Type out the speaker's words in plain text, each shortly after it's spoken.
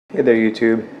Hey there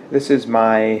YouTube, this is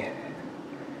my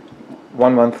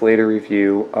 1 month later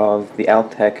review of the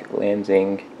Altec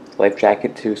Lansing Life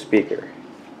Jacket 2 speaker.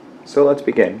 So let's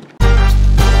begin.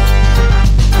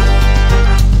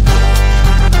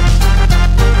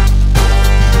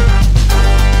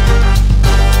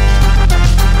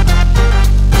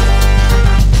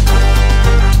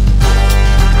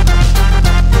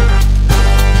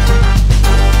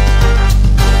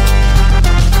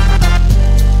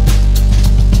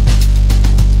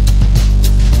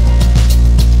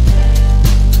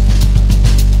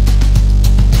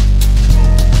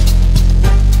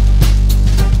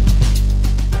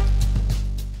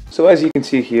 So as you can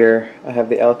see here, I have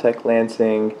the Altec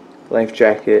Lansing Life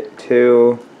Jacket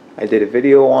 2. I did a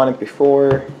video on it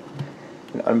before,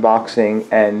 an unboxing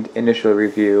and initial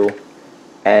review,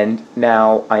 and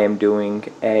now I am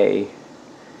doing a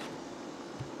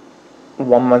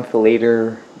 1 month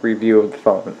later review of the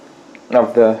phone,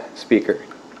 of the speaker,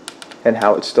 and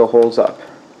how it still holds up.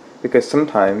 Because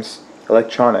sometimes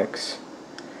electronics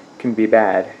can be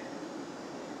bad,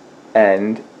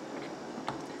 and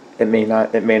it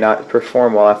may not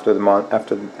perform well after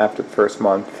the first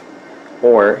month,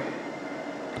 or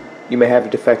you may have a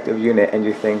defective unit and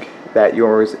you think that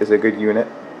yours is a good unit,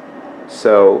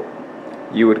 so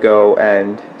you would go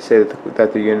and say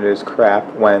that the unit is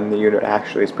crap when the unit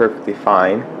actually is perfectly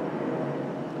fine,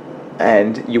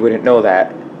 and you wouldn't know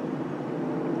that,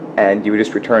 and you would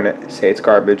just return it, say it's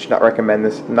garbage, not recommend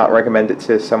it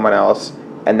to someone else,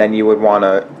 and then you would want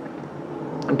to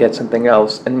get something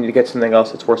else, and then you get something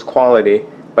else that's worse quality,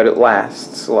 but it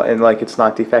lasts, and like it's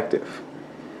not defective.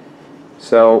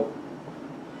 So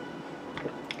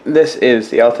this is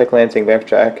the Altec Lansing Life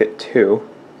Jacket 2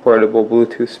 portable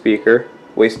Bluetooth speaker,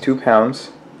 weighs 2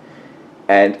 pounds,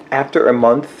 and after a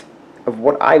month of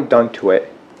what I've done to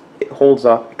it, it holds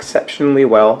up exceptionally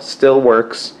well, still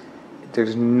works,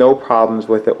 there's no problems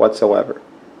with it whatsoever.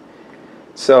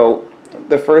 So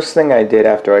the first thing I did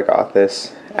after I got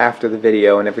this, after the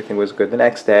video and everything was good, the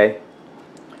next day,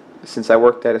 since I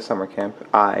worked at a summer camp,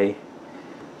 I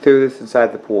threw this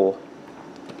inside the pool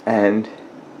and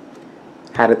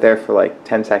had it there for like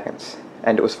 10 seconds,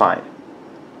 and it was fine.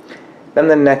 Then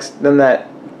that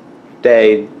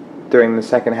day, during the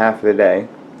second half of the day,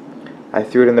 I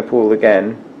threw it in the pool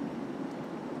again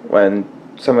when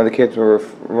some of the kids were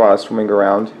swimming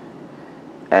around,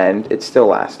 and it still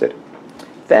lasted.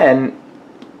 Then,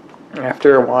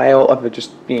 after a while of it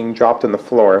just being dropped on the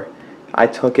floor, I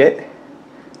took it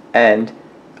and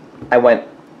I went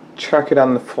chuck it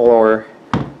on the floor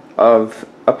of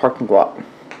a parking lot,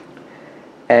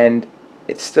 and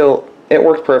it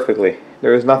worked perfectly.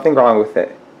 There was nothing wrong with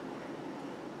it,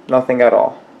 nothing at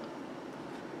all.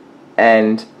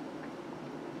 And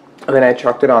then I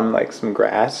chucked it on like some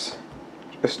grass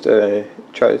just to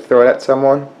try to throw it at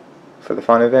someone for the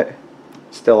fun of it. It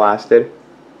still lasted.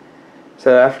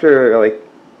 So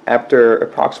after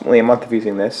approximately a month of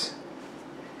using this,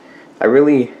 I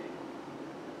really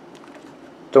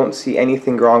don't see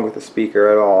anything wrong with the speaker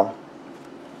at all.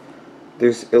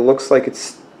 It looks like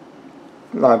it's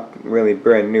not really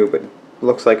brand new, but it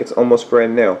looks like it's almost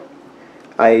brand new.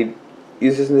 I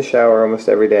use this in the shower almost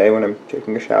every day when I'm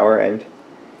taking a shower, and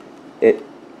it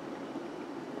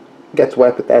gets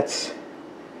wet, but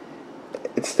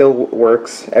it still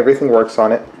works. Everything works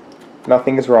on it.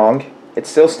 Nothing is wrong. It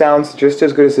still sounds just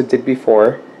as good as it did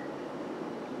before.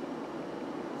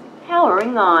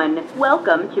 Powering on.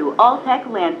 Welcome to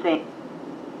Altec Lansing.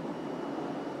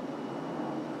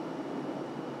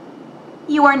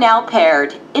 You are now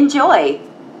paired. Enjoy.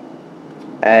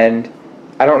 And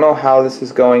I don't know how this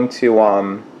is going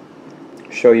to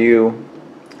show you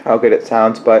how good it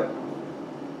sounds, but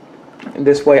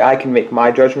this way I can make my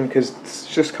judgment, because it's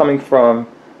just coming from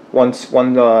one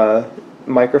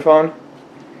microphone.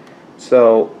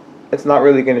 So it's not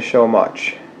really going to show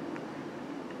much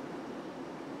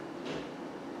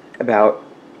about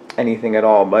anything at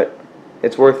all, but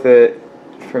it's worth it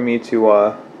for me to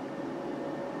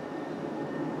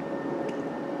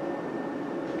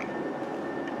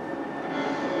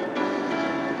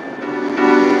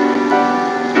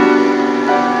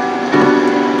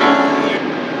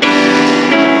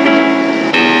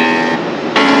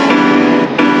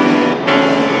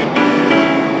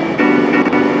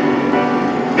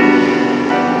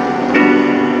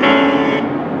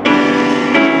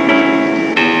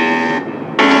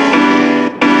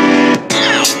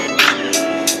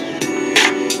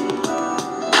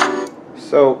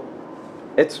So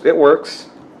it works,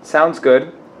 sounds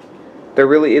good. There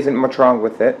really isn't much wrong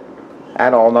with it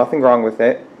at all, nothing wrong with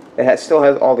it. It still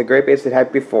has all the great bass it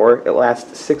had before. It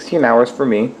lasts 16 hours for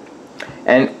me,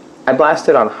 and I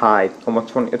blasted on high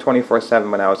almost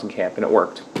 24/7 when I was in camp, and it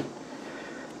worked.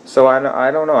 So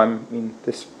I don't know. I mean,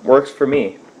 this works for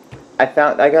me. I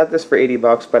got this for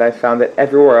 $80, but I found that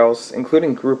everywhere else,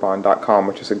 including Groupon.com,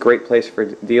 which is a great place for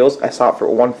deals, I saw it for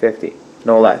 $150,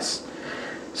 no less.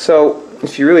 So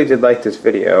if you really did like this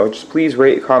video, just please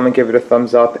rate, comment, give it a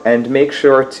thumbs up, and make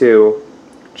sure to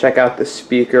check out the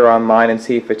speaker online and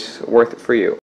see if it's worth it for you.